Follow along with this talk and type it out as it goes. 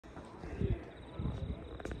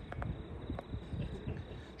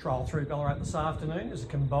Trial through Ballarat this afternoon is a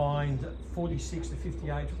combined 46 to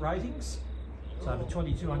 58 ratings. It's over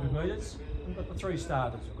 2,200 metres. We've got the three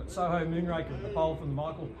starters. We've got Soho Moonraker with the pole from the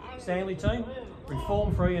Michael Stanley team,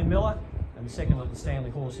 Reform for Ian Miller, and second of the Stanley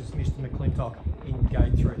horses, Mr McClintock in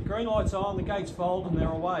gate 3. The green light's on, the gates fold and they're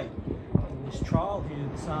away. In this trial here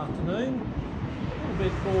this afternoon, a little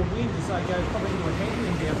bit more wind as they go probably into a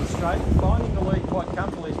headwind down the straight, finding the lead quite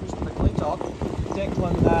comfortably is Mr McClintock.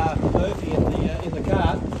 Declan Murphy in the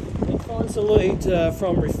cart, and finds the lead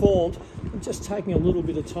from Reformed, and just taking a little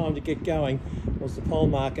bit of time to get going was the pole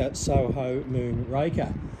marker Soho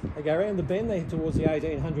Moonraker. They go around the bend there towards the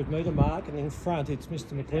 1800 metre mark, and in front it's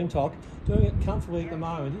Mr McClintock doing it comfortably at the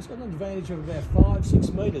moment. He's got an advantage of about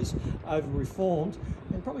 5-6 metres over Reformed,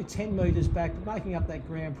 and probably 10 metres back, but making up that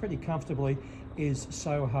ground pretty comfortably is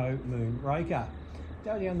Soho Moonraker.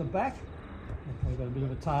 Go down the back, we've got a bit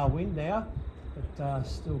of a tailwind now, but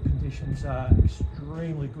still conditions are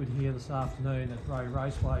extremely good here this afternoon at Bray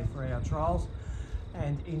Raceway for our trials.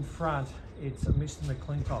 And in front it's Mr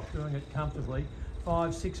McClintock doing it comfortably,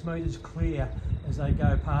 5-6 metres clear as they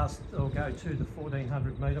go past or go to the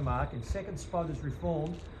 1400 metre mark. In second spot is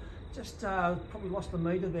Reformed, just probably lost a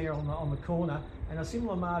metre there on the corner, and a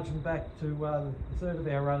similar margin back to the third of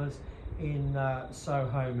our runners in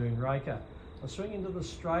Soho Moonraker. They'll swing into the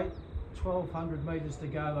straight, 1200 metres to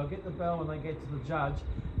go. They'll get the bell when they get to the judge.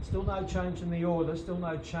 Still no change in the order, still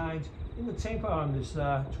no change in the tempo on this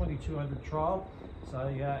 2200 trial. So,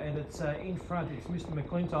 and it's in front, it's Mr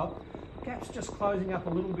McClintock. Gap's just closing up a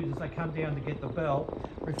little bit as they come down to get the bell.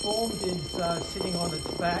 Reformed is sitting on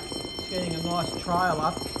its back, it's getting a nice trail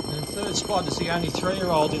up. And in third spot is the only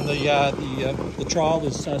 3-year-old in the trial,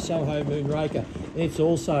 is Soho Moonraker. And it's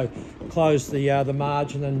also closed the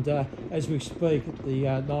margin, and as we speak at the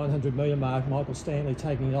 900 metre mark, Michael Stanley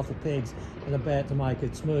taking it off the pegs and about to make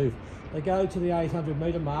its move. They go to the 800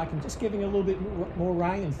 metre mark, and just giving a little bit more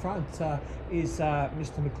rain in front is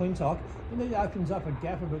Mr McClintock. And then he opens up a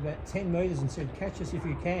gap of about 10 metres and said, catch us if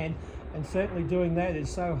you can. And certainly doing that is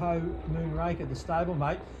Soho Moonraker, the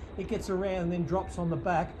stablemate. It gets around and then drops on the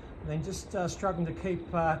back, and then just struggling to keep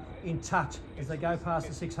in touch as they go past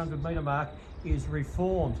the 600 metre mark is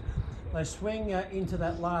Reformed. They swing into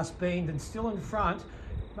that last bend, and still in front,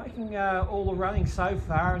 making all the running so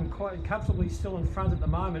far and quite comfortably still in front at the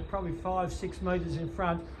moment, probably 5-6 metres in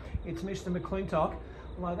front, it's Mr McClintock.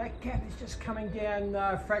 Although that gap is just coming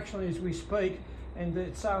down fractionally as we speak, and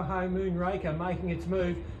it's Soho Moonraker making its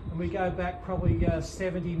move, and we go back probably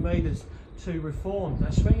 70 metres to Reform.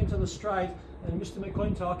 They swing into the straight, and Mr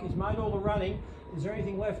McClintock, he's made all the running. Is there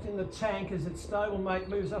anything left in the tank as its stablemate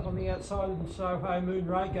moves up on the outside of Soho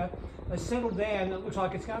Moonraker? They settle down, it looks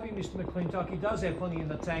like it's going to be Mr McClintock. He does have plenty in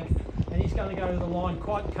the tank, and he's going to go to the line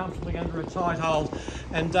quite comfortably under a tight hold.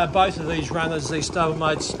 And both of these runners, these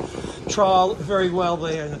stablemates, trial very well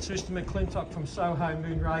there. And it's Mr McClintock from Soho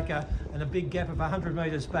Moonraker, and a big gap of 100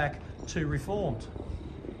 metres back to Reformed.